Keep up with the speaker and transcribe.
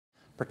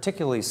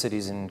particularly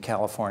cities in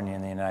California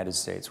and the United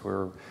States,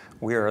 where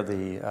we are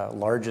the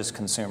largest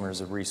consumers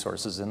of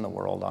resources in the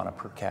world on a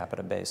per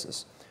capita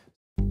basis.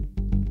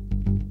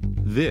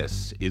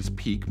 This is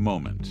Peak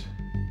Moment.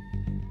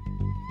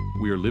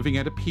 We are living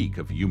at a peak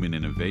of human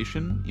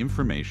innovation,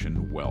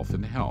 information, wealth,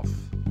 and health.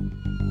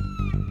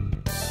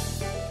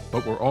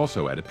 But we're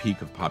also at a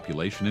peak of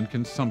population and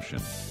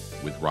consumption,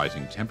 with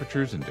rising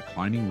temperatures and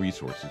declining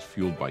resources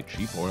fueled by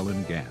cheap oil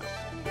and gas.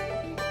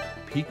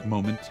 Peak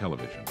Moment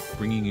Television,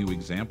 bringing you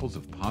examples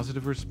of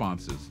positive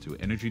responses to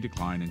energy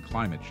decline and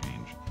climate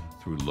change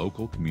through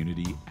local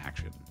community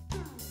action.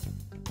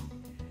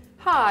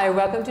 Hi,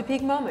 welcome to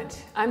Peak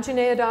Moment. I'm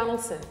Janaea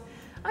Donaldson.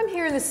 I'm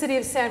here in the city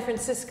of San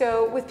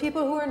Francisco with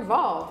people who are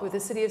involved with the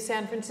city of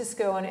San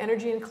Francisco on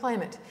energy and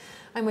climate.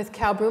 I'm with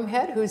Cal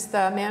Broomhead, who's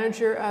the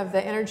manager of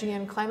the energy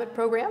and climate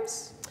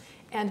programs,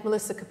 and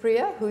Melissa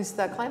Capria, who's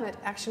the climate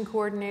action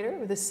coordinator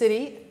with the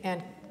city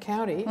and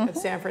county of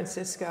San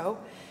Francisco.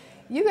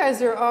 You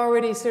guys are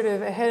already sort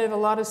of ahead of a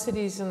lot of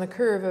cities on the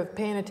curve of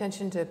paying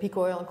attention to peak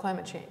oil and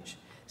climate change.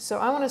 So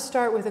I want to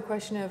start with a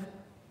question of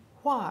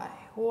why?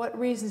 What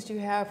reasons do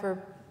you have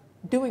for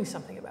doing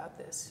something about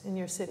this in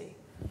your city?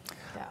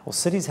 Yeah. Well,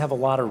 cities have a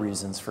lot of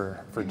reasons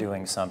for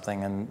doing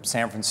something. And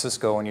San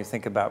Francisco, when you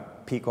think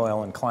about peak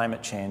oil and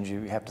climate change,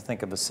 you have to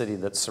think of a city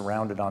that's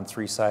surrounded on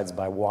three sides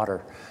by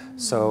water.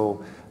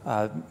 So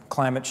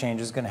climate change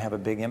is going to have a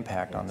big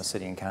impact on the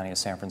city and county of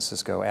San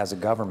Francisco as a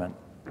government.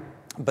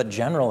 But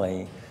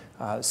generally,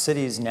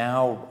 cities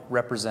now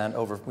represent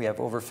we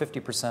have over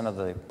 50% of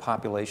the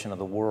population of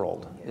the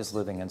world is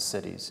living in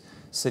cities.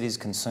 Cities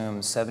consume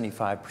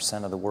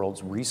 75% of the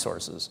world's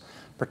resources,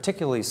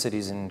 particularly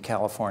cities in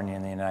California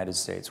and the United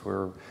States,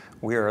 where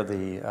we are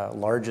the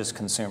largest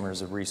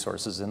consumers of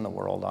resources in the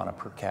world on a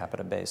per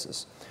capita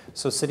basis.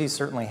 So cities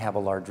certainly have a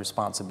large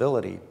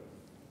responsibility,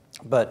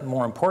 but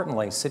more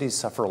importantly, cities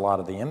suffer a lot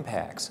of the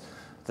impacts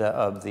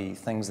of the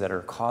things that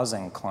are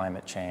causing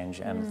climate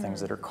change and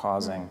things that are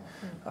causing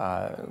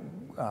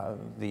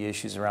the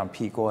issues around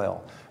peak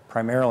oil.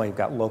 Primarily, you've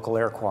got local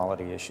air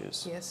quality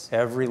issues. Yes.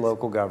 Every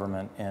local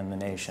government in the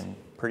nation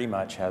pretty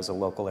much has a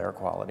local air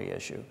quality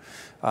issue.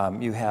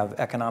 You have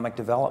economic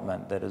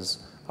development that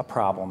is a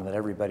problem that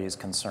everybody is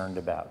concerned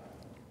about.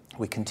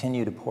 We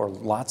continue to pour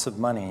lots of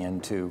money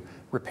into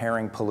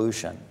repairing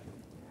pollution.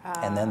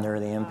 And then there are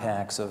the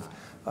impacts of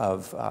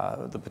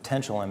the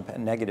potential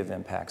negative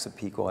impacts of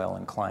peak oil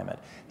and climate.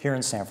 Here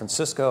in San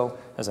Francisco,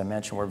 as I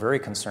mentioned, we're very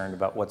concerned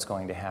about what's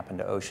going to happen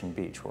to Ocean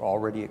Beach. We're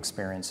already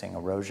experiencing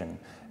erosion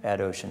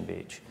at Ocean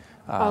Beach.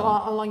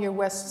 Along your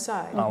west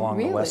side? Along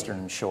really? the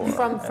western shore.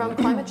 From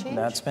climate change?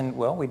 That's been,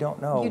 well, we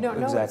don't know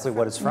exactly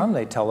what it's from.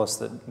 They tell us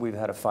that we've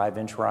had a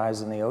 5-inch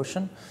rise in the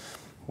ocean.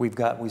 We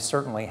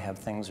certainly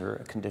have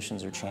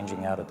conditions are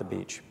changing out at the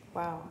beach.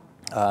 Wow.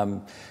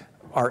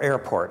 Our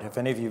airport, if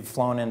any of you have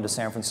flown into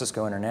San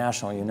Francisco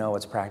International, you know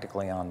it's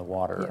practically on the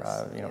water.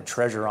 Yes.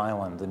 Treasure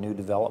Island, the new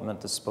development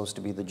that's supposed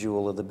to be the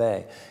jewel of the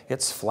bay,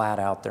 it's flat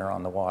out there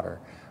on the water.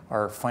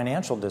 Our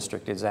financial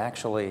district is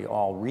actually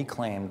all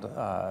reclaimed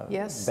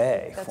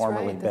bay,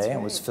 formerly bay,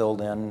 and was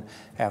filled in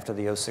after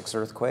the '06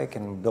 earthquake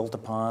and built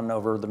upon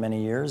over the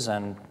many years.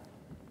 And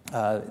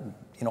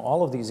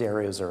all of these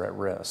areas are at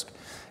risk.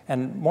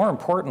 And more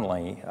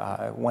importantly,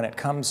 when it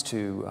comes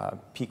to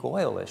peak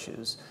oil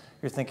issues,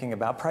 you're thinking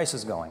about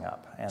prices going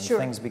up and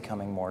things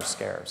becoming more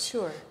scarce.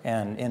 Sure.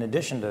 And in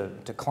addition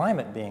to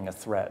climate being a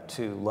threat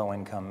to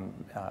low-income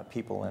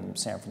people in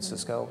San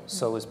Francisco,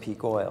 so is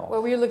peak oil.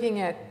 Well, we're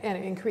looking at an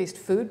increased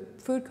food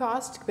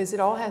cost because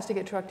it all has to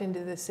get trucked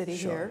into the city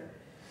here.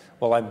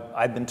 Well,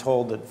 I've been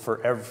told that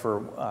for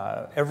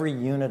every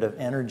unit of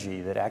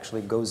energy that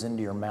actually goes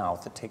into your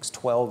mouth, it takes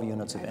 12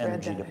 units of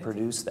energy to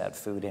produce that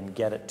food and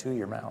get it to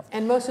your mouth.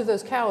 And most of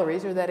those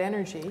calories or that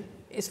energy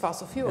is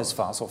fossil fuel. Is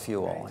fossil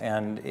fuel. Right.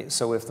 And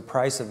so if the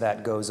price of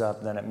that goes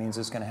up, then it means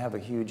it's going to have a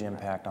huge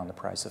impact on the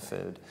price of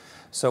food.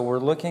 So we're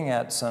looking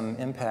at some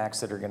impacts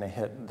that are going to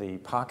hit the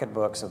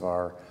pocketbooks of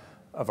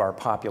our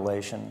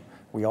population.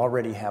 We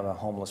already have a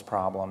homeless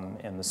problem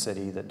in the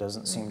city that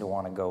doesn't seem to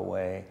want to go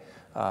away.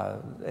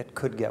 It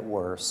could get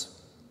worse.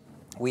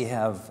 We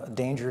have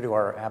danger to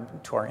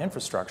our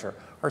infrastructure.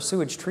 Our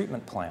sewage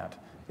treatment plant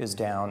is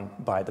down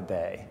by the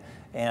bay.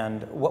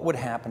 And what would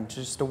happen to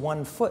just a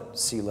 1-foot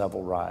sea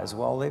level rise?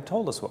 Well, they've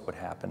told us what would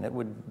happen. It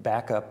would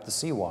back up the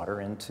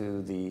seawater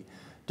into the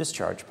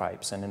discharge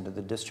pipes and into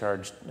the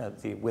discharge,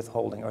 the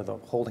withholding or the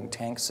holding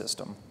tank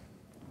system.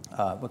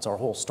 What's our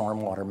whole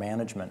stormwater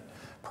management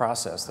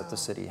process that the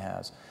city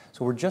has.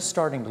 So we're just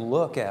starting to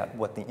look at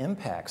what the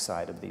impact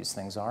side of these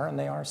things are, and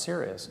they are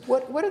serious.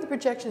 What are the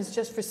projections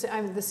just for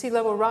the sea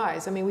level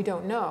rise? I mean, we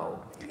don't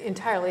know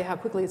entirely how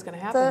quickly it's going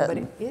to happen, but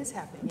it is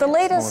happening. The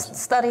latest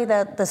study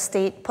that the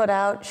state put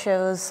out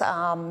shows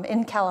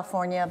in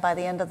California by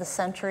the end of the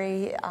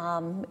century,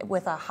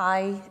 with a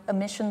high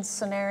emissions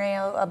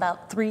scenario,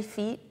 about 3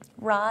 feet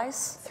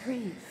rise.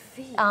 3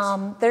 feet.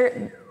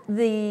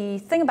 The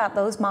thing about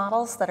those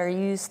models that are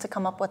used to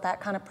come up with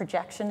that kind of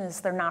projection is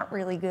they're not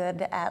really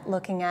good at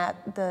looking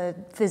at the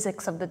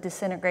physics of the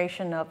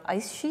disintegration of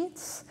ice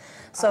sheets.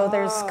 So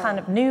there's kind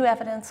of new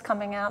evidence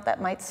coming out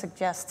that might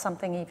suggest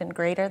something even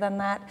greater than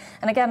that.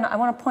 And again, I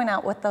want to point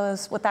out with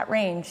that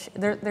range,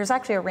 there's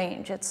actually a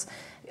range. It's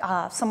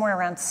somewhere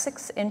around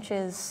 6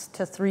 inches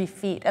to 3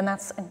 feet, and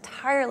that's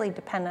entirely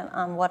dependent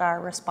on what our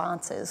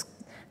response is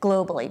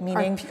globally,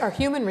 meaning our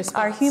human response.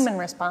 Our human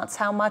response,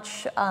 how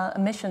much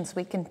emissions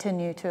we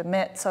continue to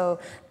emit. So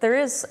there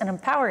is an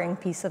empowering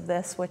piece of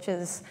this, which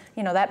is,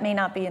 that may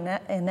not be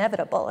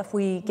inevitable if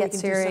we get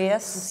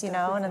serious,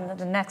 and in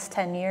the next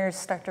 10 years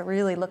start to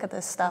really look at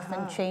this stuff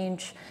and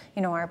change,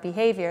 our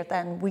behavior,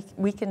 then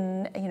we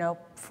can,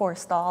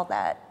 forestall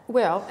that.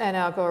 Well, and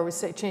Al Gore would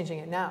say changing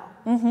it now.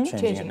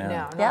 Changing it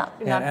now.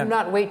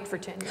 Not wait for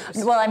 10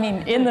 years. Well, I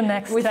mean, in the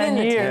next 10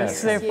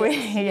 years, if we,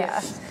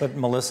 yes. But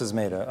Melissa's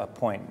made a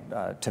point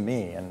to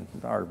me in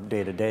our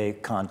day-to-day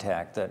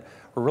contact that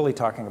we're really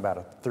talking about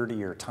a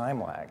 30-year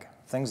time lag.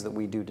 Things that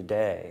we do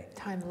today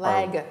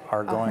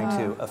are going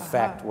to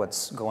affect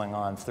what's going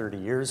on 30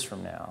 years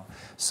from now.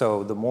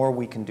 So the more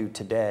we can do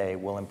today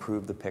will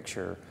improve the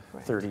picture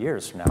 30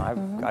 years from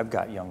now. I've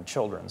got young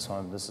children,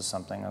 so this is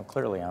something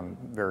clearly I'm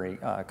very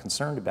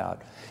concerned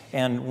about.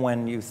 And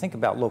when you think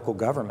about local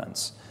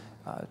governments,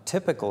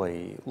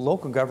 typically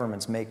local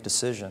governments make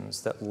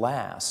decisions that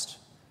last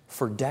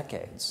for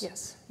decades.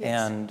 Yes.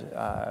 And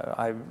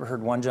I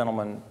heard one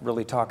gentleman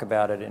really talk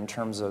about it in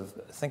terms of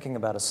thinking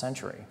about a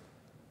century.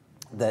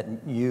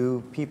 That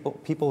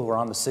people who are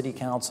on the city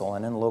council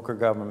and in local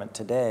government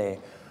today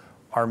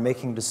are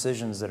making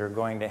decisions that are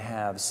going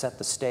to set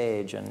the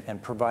stage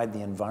and provide the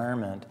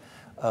environment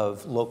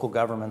of local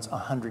governments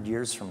 100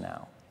 years from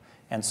now.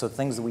 And so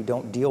things that we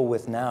don't deal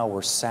with now,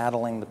 we're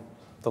saddling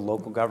the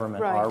local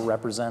government, our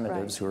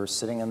representatives who are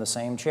sitting in the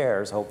same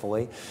chairs,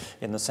 hopefully,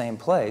 in the same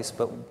place,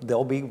 but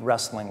they'll be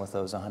wrestling with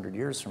those 100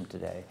 years from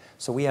today.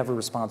 So we have a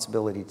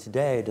responsibility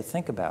today to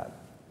think about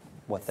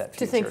what that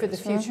future is. To think for the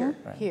future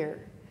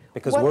here.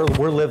 Because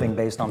we're living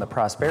based on the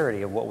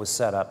prosperity of what was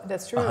set up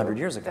 100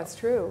 years ago. That's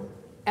true.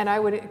 And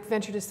I would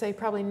venture to say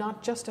probably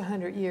not just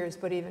 100 years,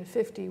 but even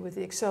 50 with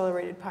the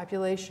accelerated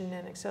population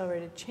and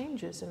accelerated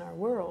changes in our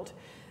world,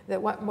 that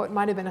what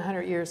might have been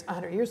 100 years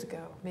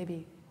ago,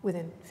 maybe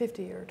within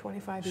 50 or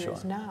 25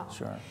 years now.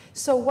 Sure.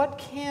 So what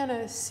can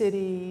a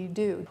city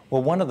do?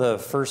 Well, one of the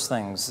first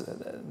things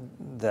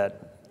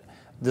that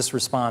this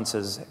response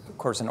is, of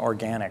course, an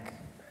organic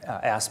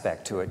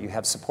aspect to it. You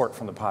have support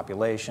from the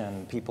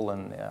population, people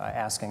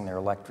asking their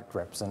elected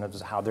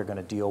representatives how they're going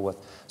to deal with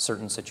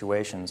certain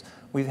situations.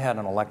 We've had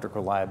an electric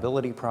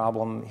reliability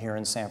problem here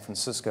in San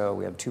Francisco.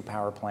 We have 2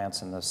 power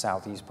plants in the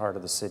southeast part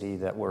of the city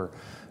that were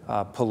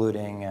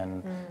polluting,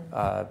 and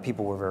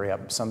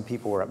some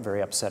people were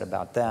very upset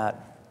about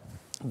that.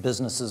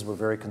 Businesses were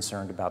very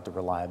concerned about the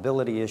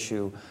reliability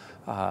issue.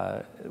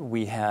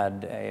 We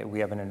have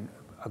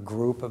a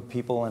group of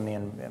people in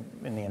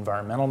the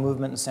environmental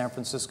movement in San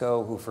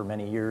Francisco who for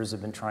many years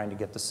have been trying to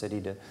get the city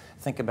to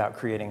think about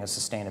creating a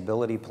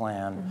sustainability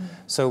plan.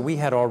 So we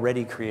had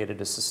already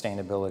created a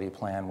sustainability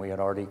plan. We had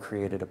already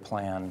created a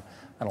plan,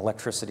 an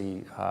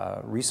electricity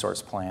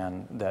resource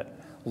plan that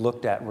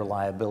looked at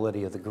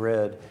reliability of the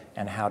grid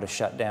and how to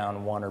shut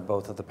down one or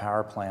both of the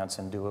power plants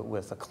and do it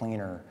with a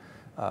cleaner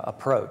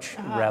approach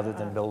rather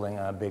than building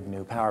a big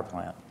new power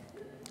plant.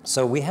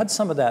 So we had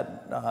some of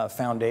that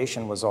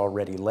foundation was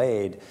already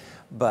laid,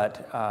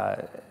 but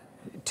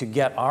to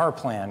get our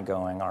plan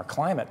going, our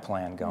climate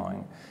plan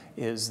going,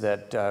 is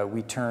that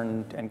we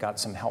turned and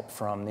got some help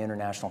from the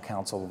International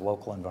Council of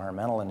Local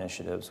Environmental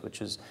Initiatives,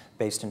 which is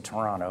based in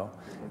Toronto,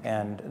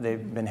 and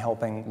they've been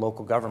helping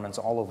local governments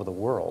all over the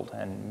world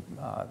and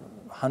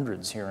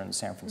hundreds here in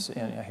San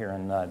Francisco, here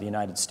in the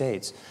United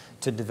States,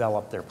 to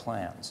develop their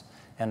plans.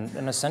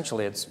 And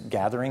essentially, it's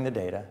gathering the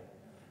data.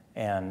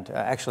 And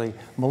actually,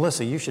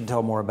 Melissa, you should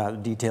tell more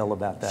detail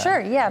about that.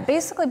 Sure, yeah.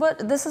 Basically,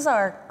 this is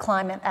our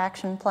climate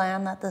action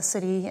plan that the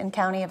city and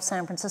county of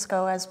San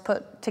Francisco has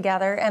put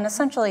together. And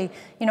essentially,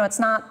 it's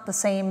not the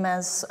same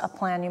as a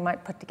plan you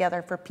might put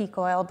together for peak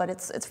oil, but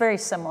it's very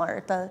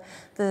similar.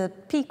 The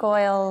peak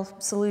oil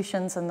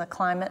solutions and the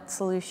climate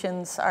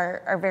solutions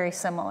are very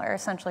similar.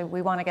 Essentially,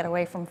 we want to get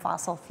away from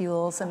fossil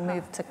fuels and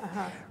move to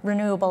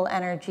renewable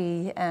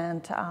energy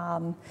and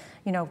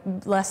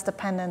less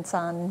dependence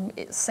on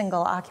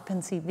single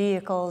occupancy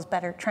vehicles,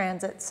 better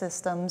transit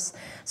systems.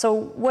 So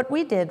what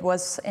we did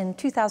was in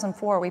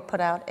 2004, we put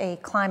out a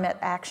climate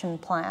action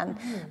plan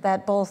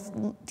that both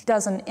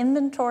does an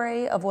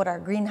inventory of what our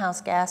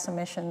greenhouse gas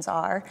emissions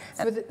are.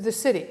 For the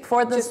city?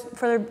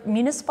 For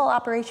municipal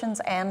operations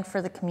and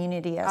for the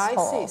community as a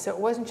whole. I see. So it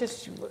wasn't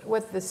just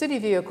what the city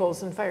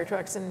vehicles and fire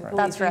trucks and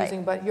police are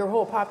using, but your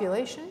whole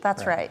population?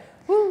 That's right.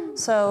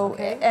 So,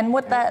 Okay. and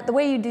the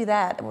way you do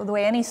that, the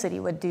way any city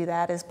would do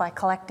that is by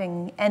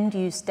collecting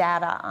end-use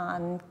data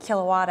on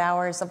kilowatt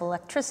hours of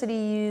electricity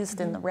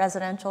used in the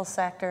residential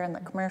sector, in the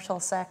commercial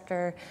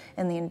sector,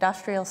 in the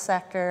industrial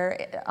sector,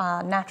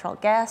 natural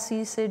gas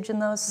usage in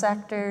those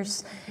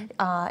sectors,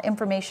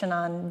 information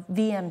on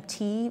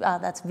VMT,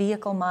 that's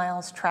vehicle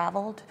miles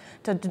traveled,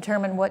 to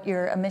determine what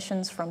your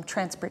emissions from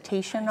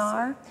transportation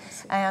are.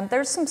 And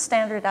there's some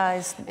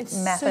standardized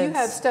methods. So you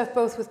have stuff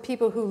both with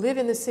people who live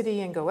in the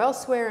city and go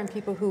elsewhere, and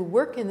people who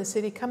work in the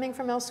city coming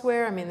from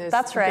elsewhere. I mean,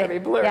 that's right. Very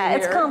blurry yeah,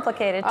 it's here.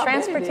 complicated. I'll bet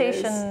it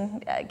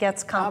Transportation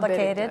gets it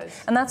complicated,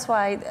 does. and that's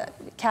why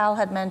Cal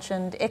had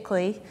mentioned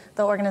ICLEI,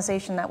 the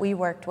organization that we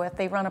worked with.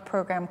 They run a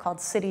program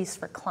called Cities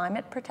for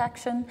Climate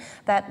Protection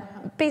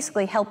that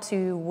basically helps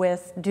you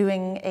with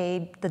doing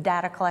the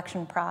data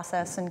collection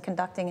process and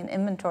conducting an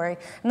inventory,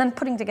 and then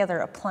putting together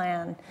a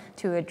plan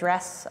to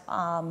address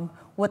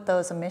what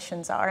those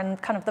emissions are. And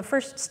kind of the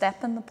first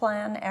step in the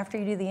plan after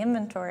you do the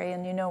inventory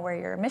and you know where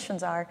your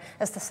emissions are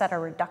is to set a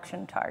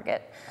reduction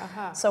target.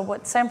 So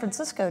what San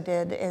Francisco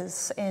did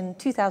is in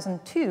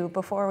 2002,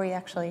 before we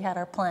actually had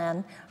our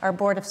plan, our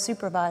Board of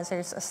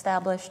Supervisors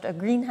established a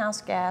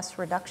greenhouse gas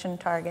reduction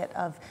target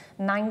of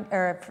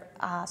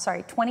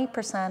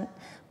 20%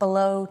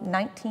 below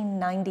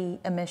 1990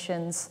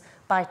 emissions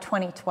by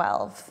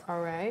 2012. All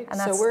right. And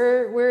So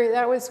we're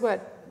that was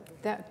what?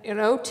 That in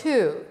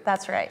 2002.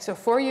 That's right. So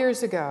 4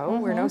 years ago,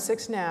 we're in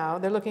 2006 now.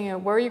 They're looking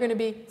at where are you going to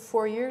be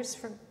 4 years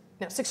from?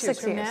 No, 6 years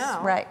from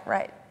now. Right,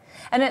 right.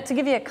 And to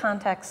give you a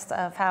context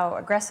of how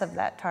aggressive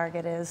that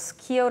target is,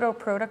 Kyoto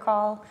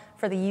Protocol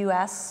for the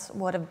US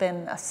would have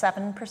been a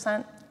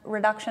 7%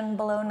 reduction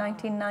below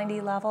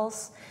 1990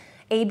 levels.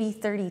 AB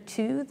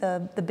 32,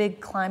 the big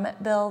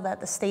climate bill that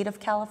the state of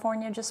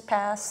California just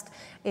passed,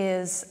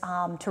 is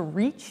to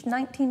reach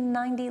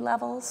 1990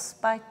 levels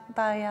by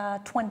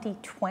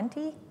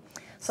 2020.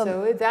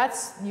 So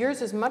that's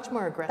yours is much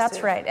more aggressive.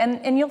 That's right,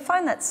 and you'll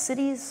find that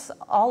cities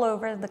all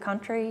over the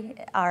country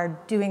are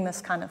doing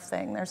this kind of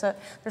thing. There's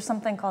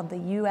something called the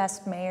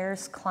U.S.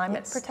 Mayor's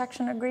Climate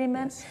Protection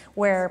Agreement,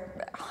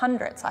 where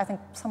hundreds, I think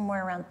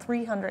somewhere around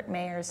 300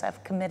 mayors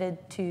have committed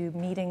to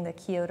meeting the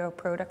Kyoto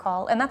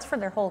Protocol, and that's for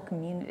their whole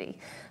community.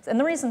 And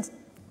the reason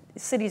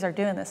cities are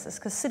doing this is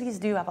because cities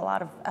do have a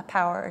lot of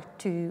power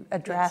to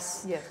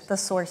address the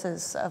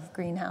sources of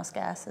greenhouse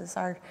gases.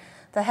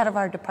 The head of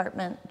our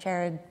department,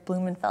 Jared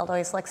Blumenfeld,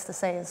 always likes to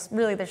say is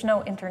really there's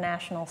no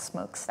international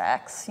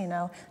smokestacks. You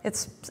know,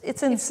 it's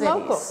in cities.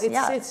 Local.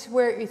 It's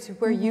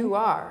where you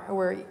are.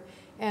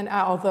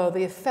 Although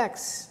the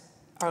effects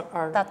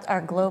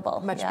are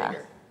global, much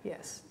bigger.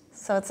 Yes.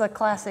 So it's a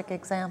classic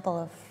example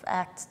of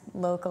act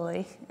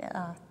locally,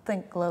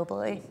 think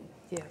globally.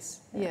 Yes.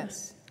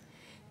 Yes.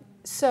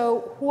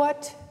 So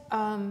what?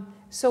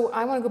 So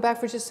I want to go back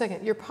for just a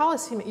second. Your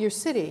policy, your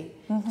city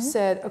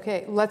said,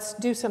 okay, let's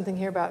do something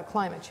here about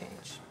climate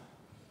change,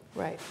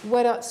 right?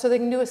 What else? So they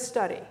can do a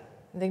study,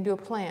 they can do a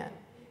plan.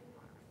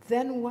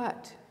 Then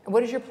what?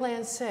 What does your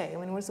plan say? I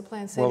mean, what does the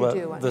plan say to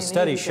do? The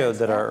study showed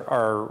that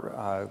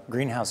our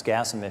greenhouse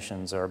gas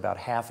emissions are about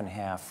half and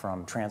half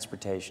from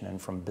transportation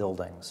and from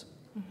buildings.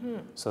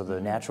 So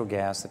the natural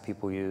gas that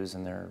people use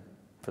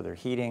for their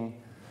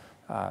heating,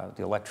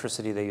 the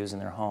electricity they use in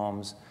their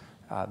homes,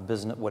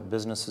 what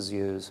businesses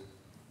use,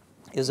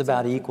 is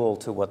about equal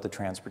to what the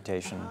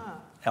transportation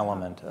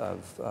element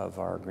of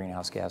our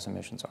greenhouse gas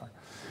emissions are.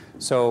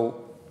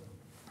 So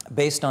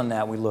based on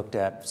that, we looked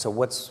at, so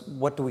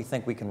what do we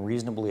think we can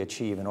reasonably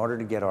achieve in order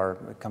to get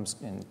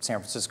in San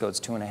Francisco, it's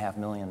 2.5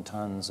 million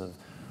tons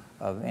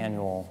of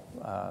annual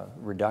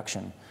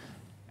reduction.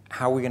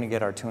 How are we going to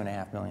get our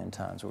 2.5 million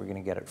tons? Where are we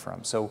going to get it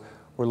from? So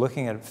we're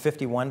looking at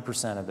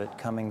 51% of it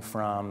coming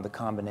from the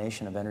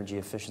combination of energy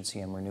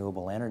efficiency and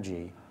renewable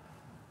energy.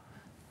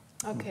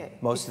 Okay.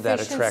 Most of that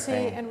Efficiency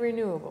and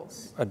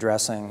renewables.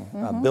 addressing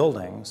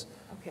buildings.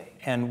 Okay.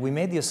 And we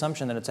made the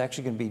assumption that it's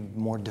actually going to be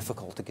more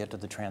difficult to get to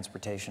the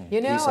transportation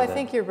You know, piece of I it.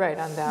 think you're right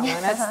on that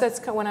one.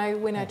 That's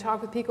when I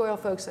talk with peak oil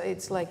folks,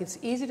 it's like it's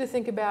easy to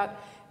think about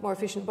more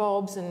efficient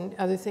bulbs and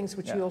other things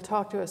which you'll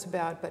talk to us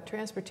about, but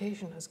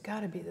transportation has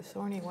got to be the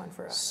thorny one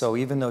for us. So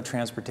even though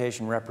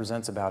transportation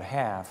represents about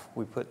half,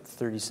 we put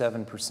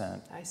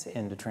 37%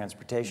 into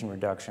transportation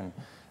reduction.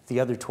 The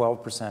other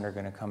 12% are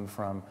going to come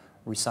from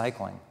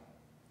recycling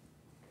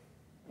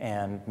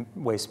and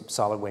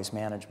solid waste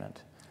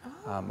management.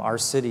 Our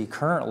city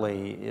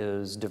currently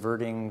is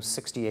diverting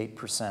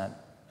 68%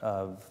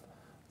 of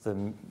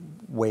the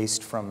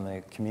waste from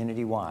the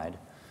community-wide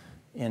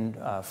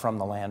from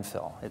the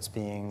landfill. It's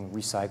being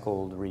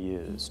recycled,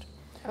 reused.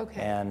 Okay.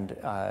 And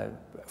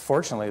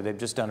fortunately, they've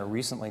just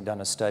recently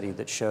done a study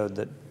that showed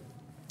that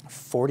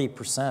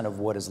 40% of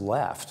what is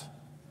left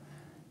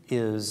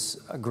is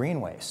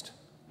green waste.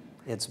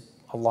 It's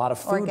a lot of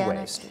food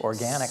waste,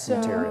 organic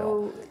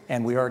material,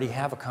 and we already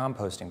have a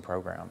composting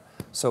program.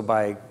 So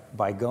by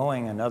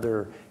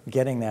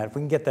getting that, if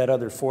we can get that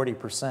other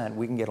 40%,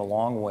 we can get a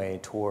long way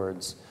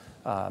towards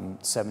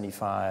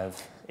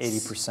 75,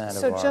 80% of our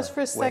So just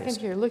for a second waste.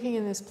 here, looking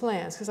in this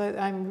plans, because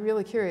I'm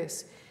really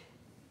curious,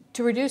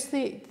 To reduce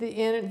the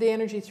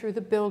energy through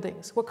the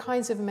buildings, what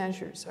kinds of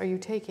measures are you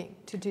taking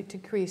to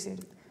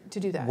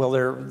do that? Well,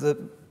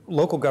 the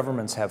local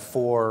governments have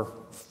 4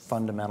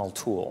 fundamental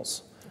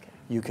tools. Okay.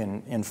 You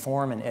can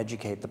inform and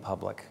educate the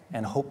public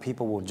and hope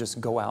people will just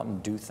go out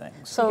and do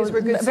things. So Because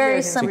we're good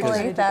very Samaritans, we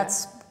simply, do that.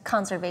 that's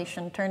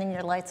conservation, turning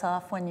your lights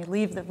off when you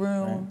leave the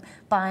room,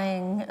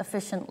 buying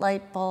efficient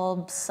light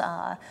bulbs,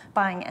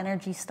 buying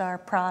Energy Star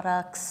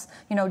products,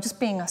 just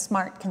being a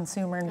smart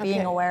consumer and being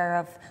Okay. aware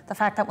of the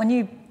fact that when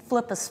you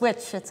flip a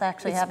switch, it's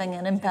actually having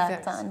an impact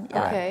effects. on.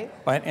 Okay.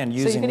 And So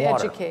you using can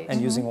water. educate. And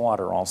using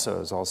water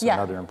also is also Yeah,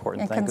 another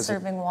important and thing. 'Cause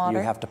conserving water.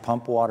 You have to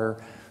pump water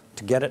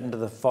to get it into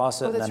the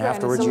faucet, Oh, and that's then right, and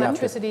afterwards it's you have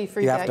electricity to,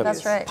 for you have that to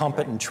That's right. pump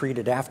it and treat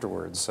it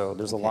afterwards. So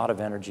there's a lot of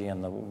energy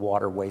in the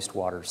water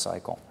wastewater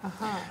cycle.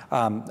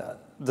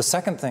 The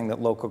second thing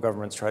that local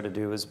governments try to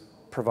do is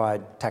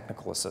provide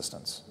technical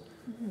assistance.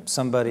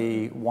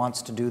 Somebody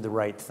wants to do the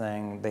right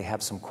thing, they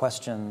have some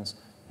questions,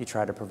 you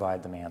try to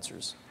provide them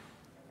answers.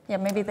 Yeah,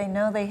 maybe they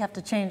know they have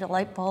to change a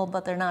light bulb,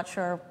 but they're not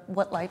sure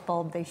what light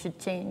bulb they should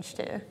change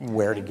to.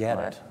 Where to get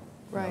it,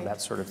 Right. that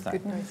sort of thing.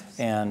 Good prices.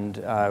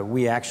 And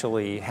we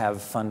actually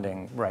have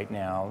funding right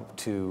now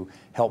to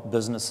help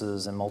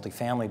businesses and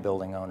multifamily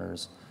building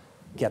owners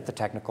get the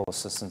technical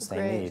assistance they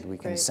Great, need. We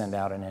can great. send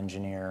out an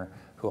engineer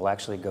who will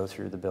actually go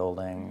through the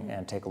building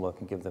and take a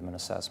look and give them an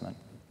assessment.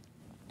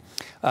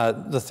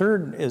 The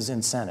third is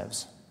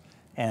incentives,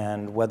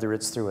 and whether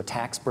it's through a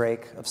tax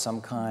break of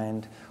some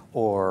kind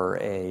or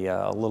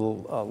a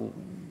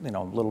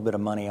little bit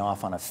of money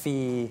off on a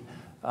fee,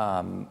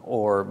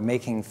 or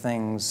making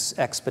things,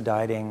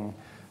 expediting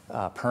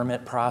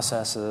permit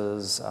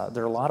processes.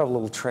 There are a lot of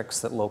little tricks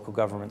that local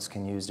governments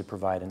can use to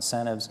provide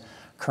incentives.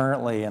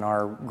 Currently in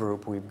our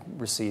group, we've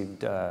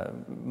received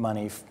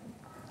money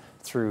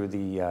through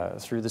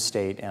the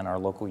state and our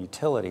local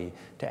utility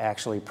to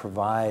actually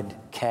provide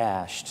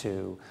cash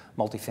to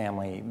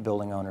multifamily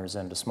building owners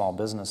and to small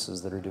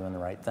businesses that are doing the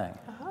right thing.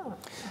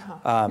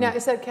 Now,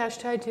 is that cash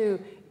tied to,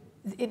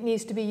 it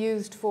needs to be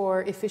used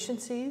for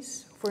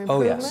efficiencies, for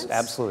Oh, improvements? yes,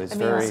 absolutely. It's I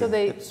mean, very-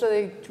 so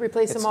they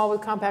replace them it's- all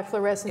with compact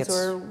fluorescents it's-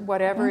 or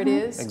whatever it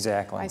is?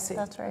 Exactly. I see.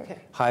 That's right. Okay.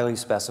 Highly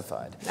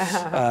specified.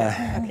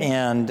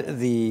 And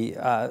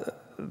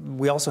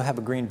we also have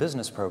a green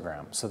business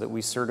program so that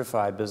we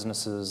certify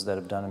businesses that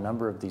have done a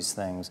number of these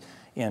things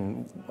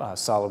in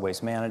solid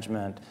waste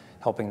management,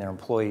 helping their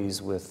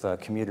employees with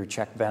commuter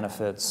check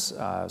benefits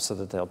so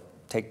that they'll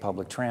take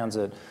public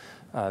transit.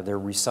 They're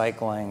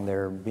recycling,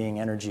 they're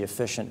being energy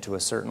efficient to a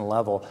certain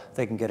level.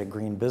 They can get a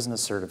green business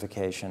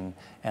certification,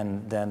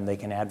 and then they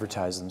can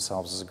advertise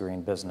themselves as a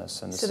green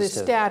business. And So this there's is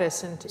to- status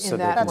so in they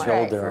that can one. build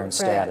Right. their own Right.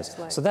 status.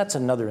 Right. So that's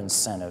another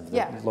incentive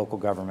that Yeah. local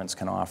governments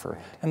can offer.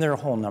 And there are a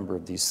whole number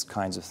of these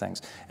kinds of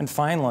things. And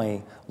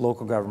finally,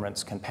 local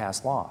governments can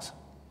pass laws.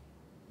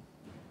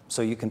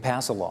 So you can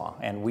pass a law,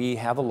 and we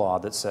have a law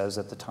that says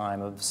at the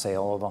time of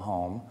sale of a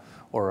home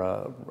or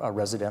a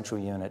residential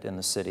unit in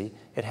the city,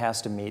 it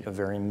has to meet a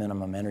very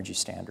minimum energy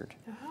standard.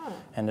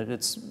 And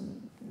it's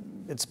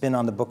been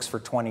on the books for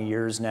 20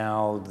 years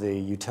now. The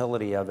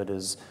utility of it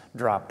has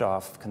dropped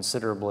off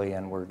considerably,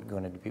 and we're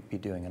going to be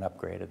doing an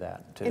upgrade of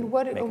that to And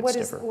what make it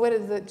is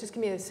stiffer. just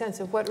give me a sense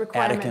of what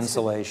requirements? Attic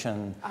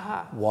insulation,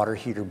 water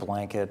heater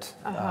blanket,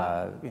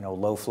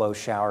 low flow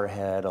shower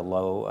head, a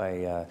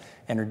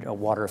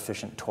water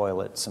efficient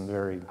toilet. Some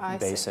very I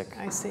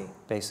see.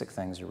 basic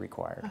things are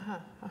required.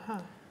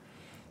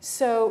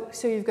 So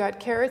you've got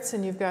carrots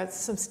and you've got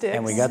some sticks.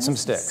 And we got some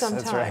sticks, that's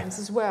right. Sometimes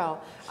as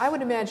well. I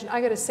would imagine, I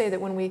got to say that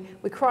when we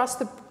crossed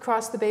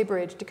the Bay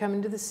Bridge to come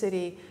into the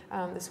city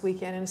this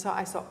weekend, and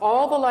I saw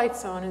all the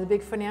lights on in the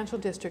big financial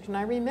district, and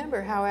I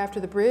remember how after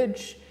the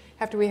bridge,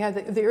 after we had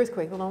the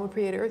earthquake, the Loma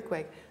Prieta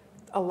earthquake,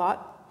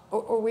 that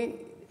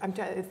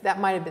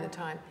might have been the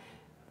time,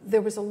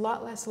 there was a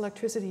lot less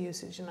electricity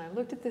usage, and I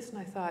looked at this and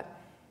I thought,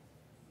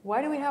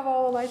 why do we have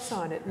all the lights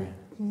on at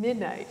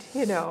midnight?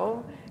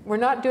 We're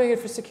not doing it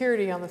for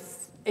security on the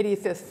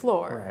 85th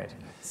floor. Right.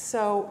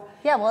 So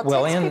Yeah, well, it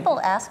takes and- people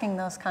asking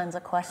those kinds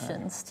of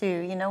questions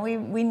too.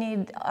 We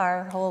need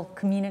our whole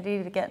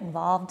community to get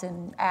involved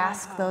and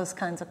ask those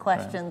kinds of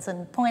questions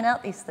and point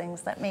out these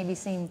things that maybe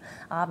seem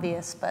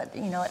obvious, but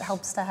it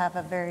helps to have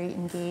a very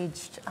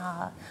engaged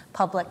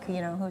public,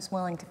 who's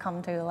willing to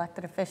come to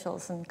elected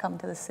officials and come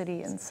to the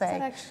city and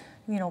say,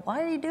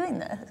 why are you doing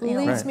this?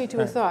 leads me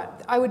to a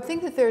thought. I would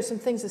think that there are some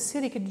things the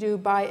city could do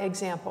by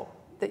example.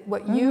 That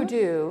what you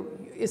do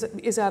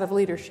is out of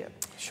leadership.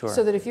 Sure.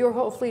 So that if your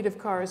whole fleet of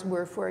cars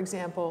were, for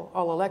example,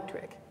 all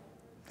electric,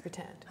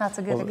 pretend. That's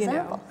a good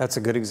example. That's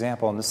a good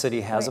example, and the city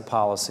has a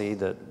policy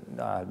that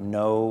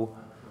no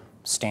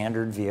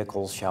standard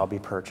vehicles shall be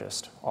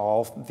purchased.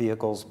 All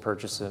vehicles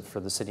purchased for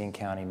the city and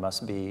county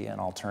must be an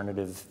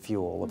alternative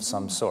fuel of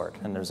some sort,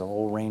 and there's a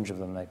whole range of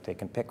them that they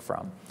can pick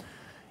from.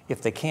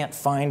 If they can't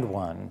find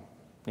one,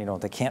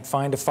 they can't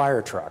find a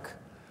fire truck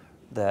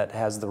that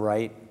has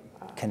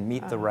can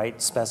meet the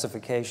right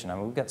specification. I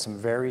mean, we've got some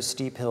very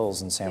steep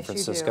hills in San Yes, you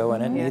do. Francisco,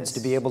 and it needs Yes. to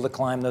be able to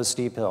climb those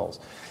steep hills.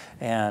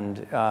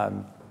 And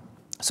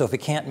So if it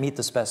can't meet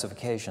the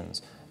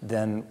specifications,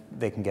 then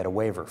they can get a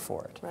waiver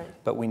for it. Right.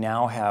 But we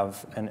now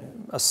have,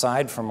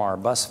 aside from our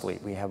bus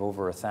fleet, we have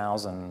over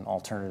 1,000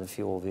 alternative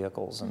fuel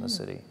vehicles in the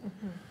city.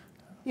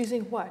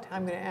 Using what,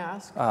 I'm going to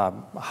ask?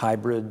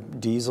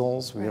 Hybrid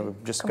diesels. We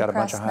have just got a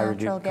bunch of hybrid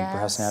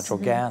compressed natural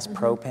gas,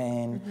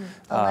 propane,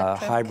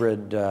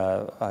 hybrid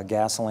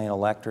gasoline,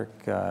 electric.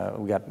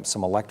 We got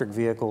some electric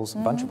vehicles, a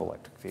bunch of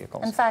electric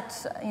vehicles. In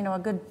fact, you know, a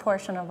good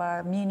portion of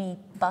our muni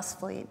bus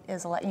fleet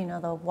is, you know,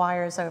 the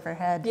wires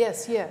overhead.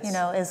 Yes, yes. You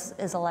know,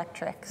 is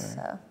electric.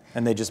 So.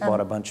 And they just bought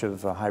a bunch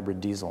of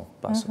hybrid diesel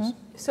buses.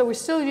 So we're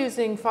still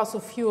using fossil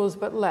fuels,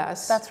 but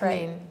less. That's right.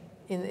 I mean,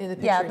 in the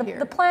picture Yeah, here.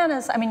 the plan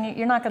is, I mean,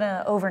 you're not going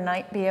to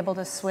overnight be able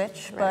to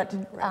switch, but,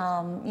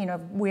 you know,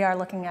 we are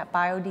looking at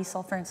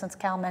biodiesel. For instance,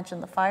 Cal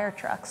mentioned the fire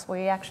trucks.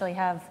 We actually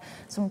have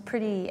some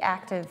pretty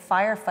active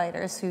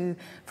firefighters who,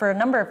 for a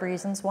number of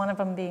reasons, one of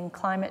them being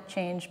climate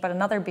change, but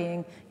another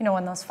being, you know,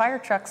 when those fire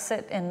trucks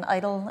sit and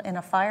idle in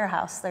a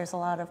firehouse, there's a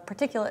lot of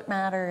particulate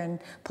matter and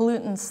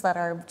pollutants that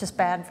are just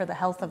bad for the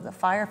health of the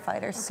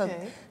firefighters. So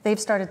they've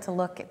started to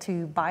look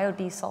to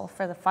biodiesel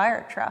for the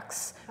fire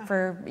trucks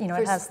for, you know,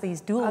 it has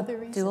these dual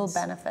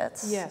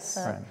benefits. Yes.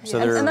 So, Right. So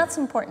and that's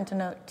important to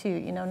note too.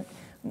 You know,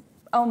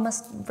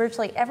 almost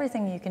virtually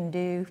everything you can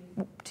do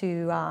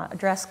to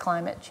address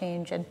climate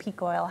change, and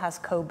peak oil has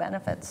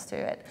co-benefits to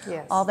it.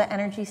 Yes. All the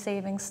energy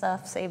saving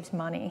stuff saves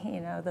money. You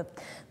know,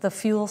 the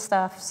fuel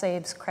stuff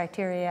saves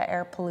criteria,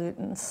 air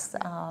pollutants.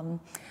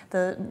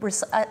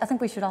 I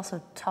think we should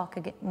also talk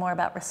more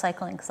about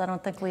recycling, because I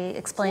don't think we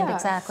explained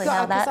exactly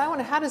how that.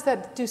 How does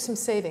that do some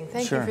saving?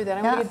 Thank you for that.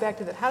 I want to get back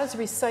to that. How does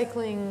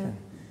recycling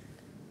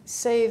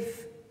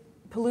save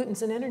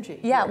pollutants and energy?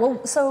 Yeah,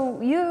 well,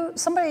 so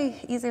somebody,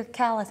 either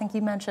Cal, I think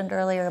you mentioned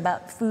earlier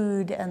about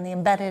food and the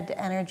embedded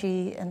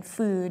energy in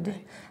food,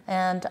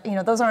 and you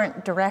know those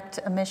aren't direct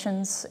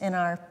emissions in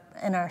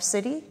our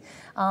city,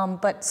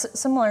 but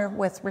similar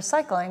with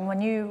recycling.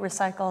 When you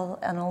recycle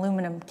an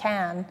aluminum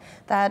can,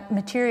 that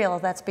material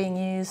that's being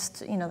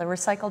used, you know, the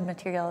recycled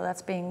material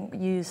that's being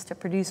used to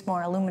produce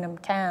more aluminum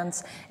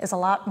cans is a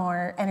lot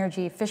more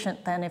energy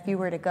efficient than if you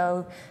were to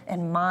go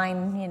and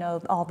mine, you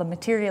know, all the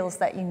materials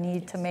that you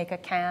need to make a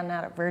can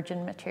out of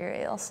virgin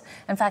materials.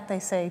 In fact, they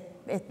say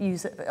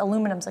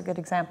aluminum's a good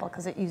example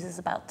because it uses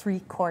about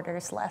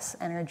 3/4 less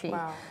energy.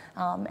 Wow.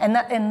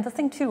 And the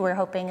thing too we're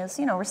hoping is,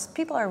 you know,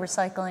 people are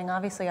recycling.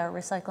 Obviously, our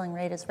recycling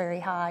rate is very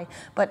high,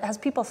 but as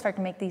people start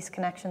to make these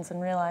connections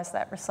and realize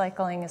that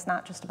recycling is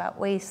not just about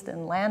waste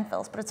and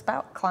landfills, but it's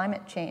about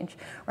climate change,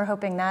 we're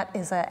hoping that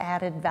is an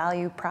added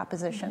value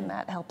proposition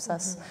that helps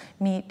us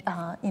meet.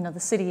 You know, the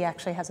city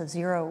actually has a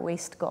zero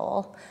waste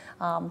goal,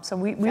 so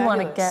we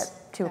want to get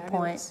to a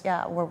point,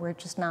 where we're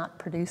just not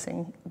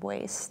producing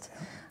waste.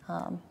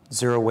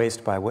 Zero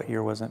waste by what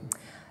year was it?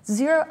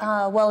 Zero,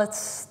 well,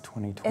 it's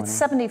 2020? It's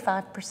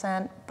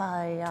 75%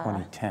 by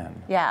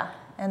 2010. Yeah,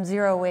 and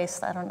zero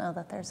waste. I don't know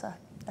that there's a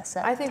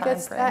set. I think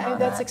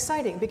that's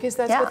exciting, because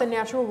that's what the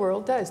natural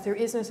world does. There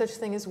is no such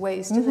thing as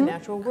waste in the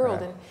natural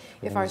world, and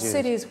if our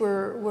cities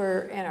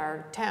were and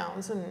our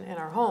towns and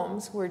our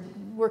homes were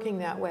working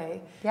that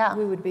way,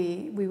 we would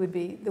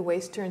be the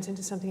waste turns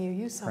into something you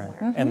use somewhere.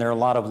 Right. And there are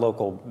a lot of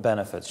local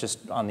benefits.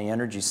 Just on the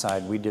energy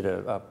side, we did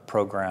a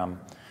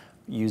program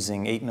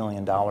using $8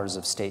 million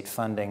of state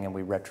funding, and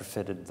we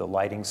retrofitted the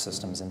lighting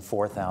systems in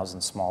 4,000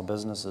 small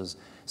businesses,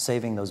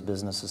 saving those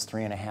businesses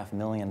 $3.5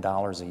 million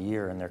a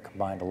year in their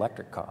combined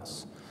electric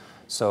costs.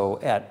 So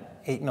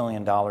at $8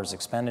 million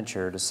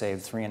expenditure to save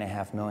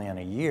 $3.5 million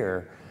a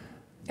year,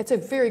 it's a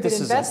very good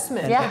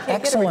investment. An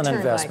excellent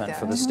investment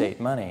for the state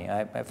money.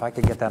 If I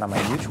could get that on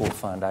my mutual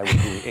fund, I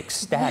would be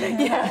ecstatic.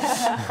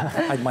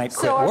 I might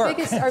quit work.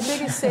 So our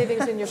biggest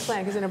savings in your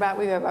plan, because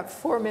we have about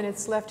 4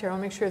 minutes left here. I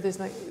want to make sure there's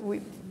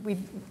we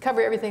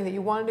cover everything that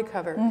you wanted to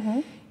cover.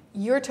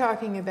 You're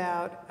talking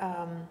about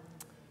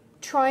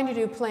trying to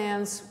do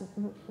plans.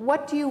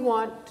 What do you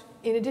want,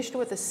 in addition to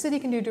what the city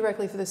can do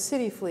directly for the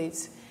city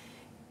fleets?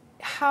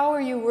 How are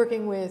you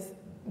working with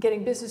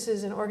getting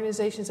businesses and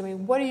organizations? I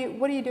mean, what are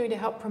you doing to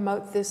help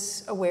promote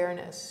this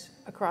awareness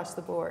across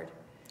the board?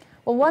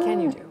 Well,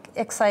 one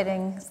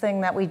exciting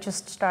thing that we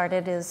just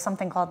started is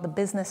something called the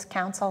Business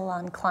Council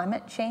on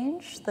Climate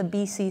Change, the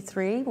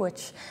BC3,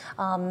 which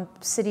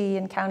City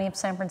and County of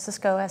San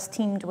Francisco has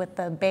teamed with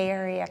the Bay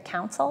Area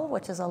Council,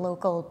 which is a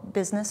local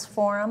business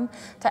forum,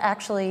 to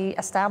actually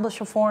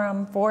establish a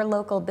forum for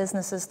local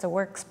businesses to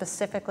work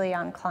specifically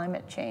on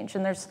climate change.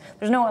 And there's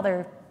no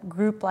other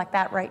group like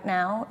that right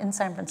now in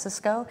San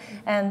Francisco,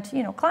 and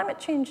you know, climate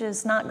change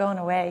is not going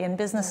away, and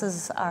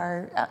businesses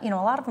are, you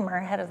know, a lot of them are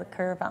ahead of the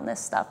curve on this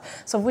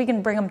stuff. So if we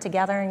can bring them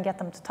together and get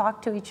them to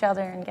talk to each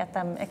other and get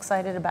them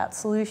excited about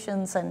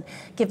solutions and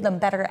give them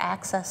better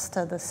access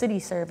to the city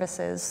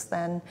services,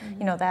 then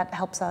you know, that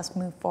helps us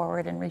move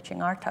forward in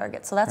reaching our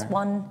targets. So that's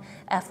one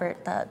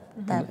effort that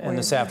and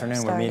this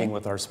afternoon we're meeting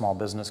with our Small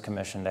Business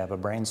Commission to have a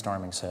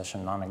brainstorming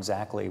session on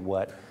exactly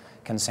what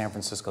can San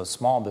Francisco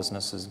small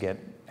businesses get,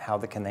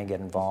 can they get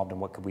involved,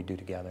 and what could we do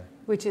together?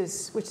 Which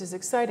is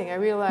exciting. I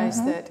realize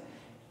that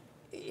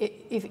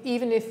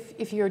even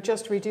if you're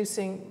just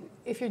reducing,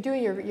 if you're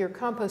doing your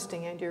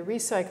composting and your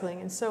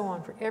recycling and so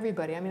on for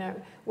everybody, I mean,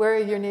 where are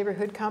your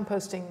neighborhood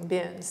composting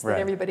bins that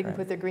everybody can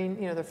put their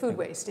their food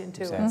waste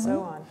into and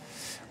so on?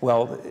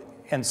 Well,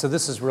 and so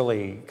this is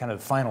really kind of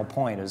the final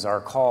point, is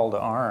our call to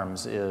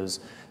arms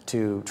is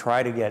to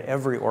try to get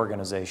every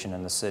organization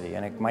in the city,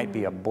 and it might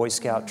be a Boy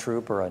Scout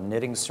troop or a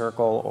knitting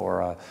circle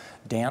or a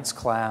dance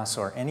class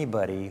or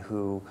anybody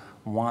who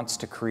wants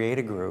to create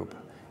a group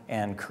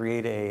and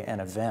create an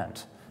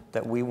event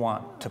that we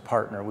want to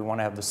partner. We want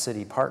to have the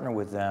city partner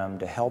with them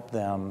to help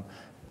them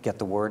get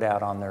the word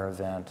out on their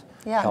event.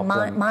 Yeah, help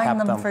mine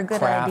them for good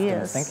craft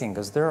ideas. And thinking,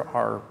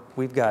 because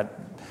we've got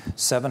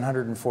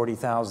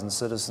 740,000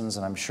 citizens,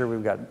 and I'm sure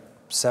we've got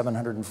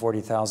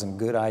 740,000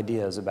 good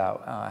ideas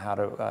about how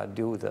to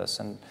deal with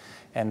this,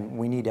 and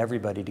we need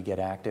everybody to get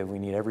active. We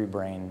need every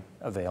brain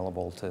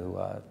available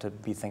to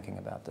be thinking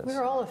about this.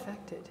 We're all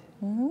affected.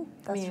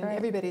 That's right.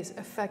 Everybody's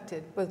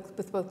affected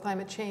with both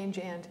climate change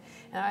and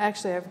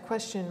actually I have a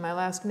question in my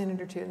last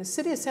minute or two. In the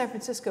city of San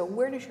Francisco,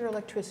 where does your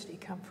electricity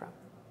come from?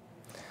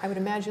 I would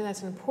imagine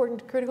that's an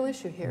important, critical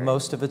issue here.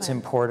 Most of it's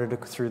imported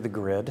through the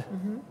grid,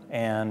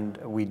 and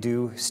we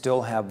do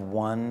still have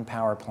one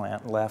power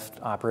plant left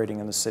operating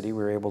in the city.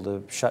 We were able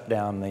to shut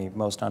down the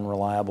most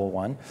unreliable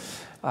one,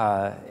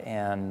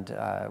 and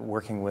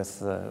working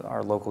with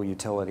our local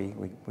utility,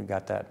 we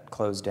got that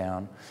closed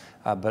down.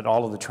 But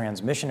all of the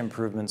transmission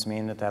improvements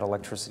mean that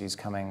electricity is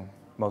coming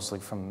mostly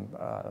from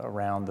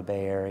around the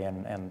Bay Area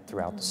and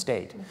throughout the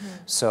state.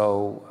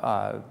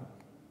 So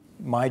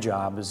my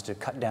job is to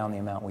cut down the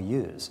amount we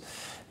use.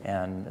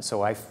 And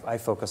so I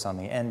focus on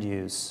the end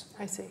use.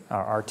 I see.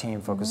 Our team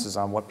focuses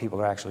on what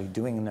people are actually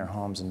doing in their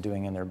homes and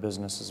doing in their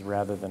businesses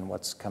rather than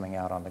what's coming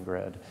out on the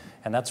grid.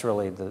 And that's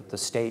really the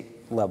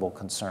state level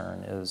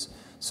concern is,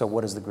 so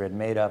what is the grid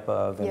made up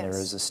of? And there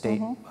is a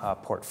state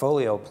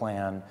portfolio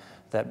plan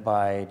that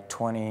by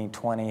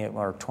 2020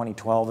 or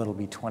 2012 it'll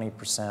be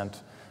 20%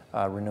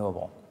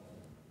 renewable.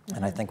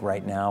 And I think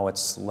right now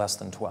it's less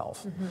than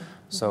 12.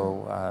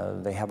 So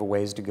they have a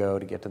ways to go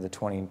to get to the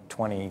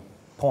 2020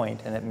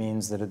 point, and it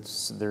means that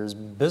there's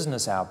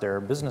business out there,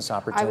 business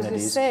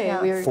opportunities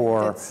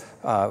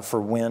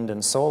for wind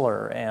and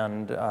solar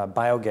and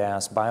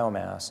biogas,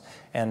 biomass.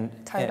 And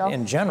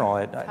in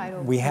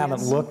general, we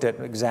haven't looked at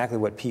exactly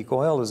what peak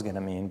oil is going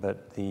to mean,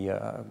 but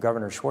the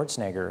Governor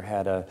Schwarzenegger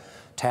had a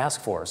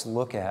task force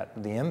look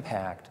at the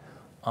impact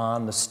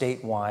on the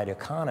statewide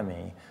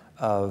economy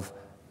of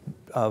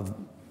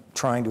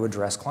trying to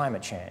address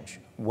climate change.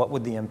 What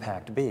would the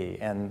impact be?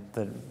 And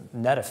the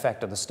net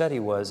effect of the study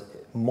was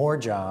more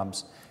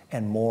jobs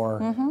and more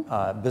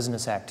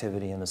business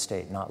activity in the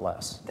state, not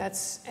less.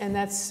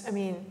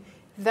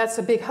 That's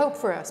a big hope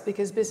for us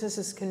because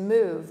businesses can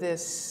move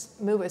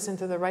us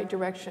into the right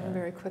direction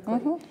very quickly.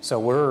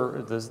 So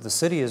the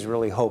city is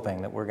really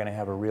hoping that we're going to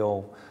have a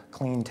real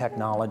clean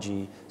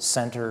technology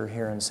center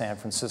here in San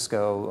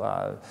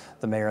Francisco.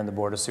 The mayor and the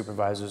board of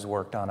supervisors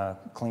worked on a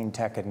clean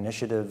tech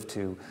initiative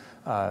to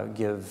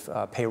give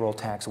payroll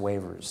tax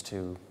waivers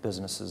to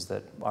businesses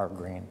that are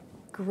green.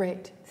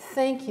 Great,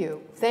 thank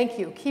you, thank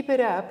you. Keep it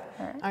up.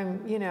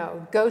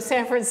 Right. Go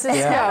San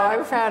Francisco.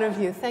 I'm proud of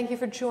you. Thank you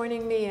for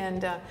joining me,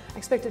 and I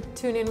expect to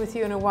tune in with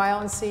you in a while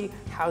and see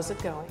how's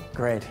it going.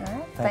 Great. All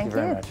right. Thank you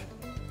very much.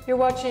 You're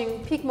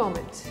watching Peak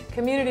Moment,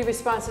 Community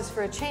Responses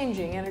for a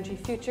Changing Energy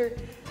Future.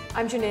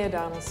 I'm Janaea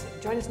Donaldson.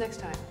 Join us next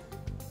time.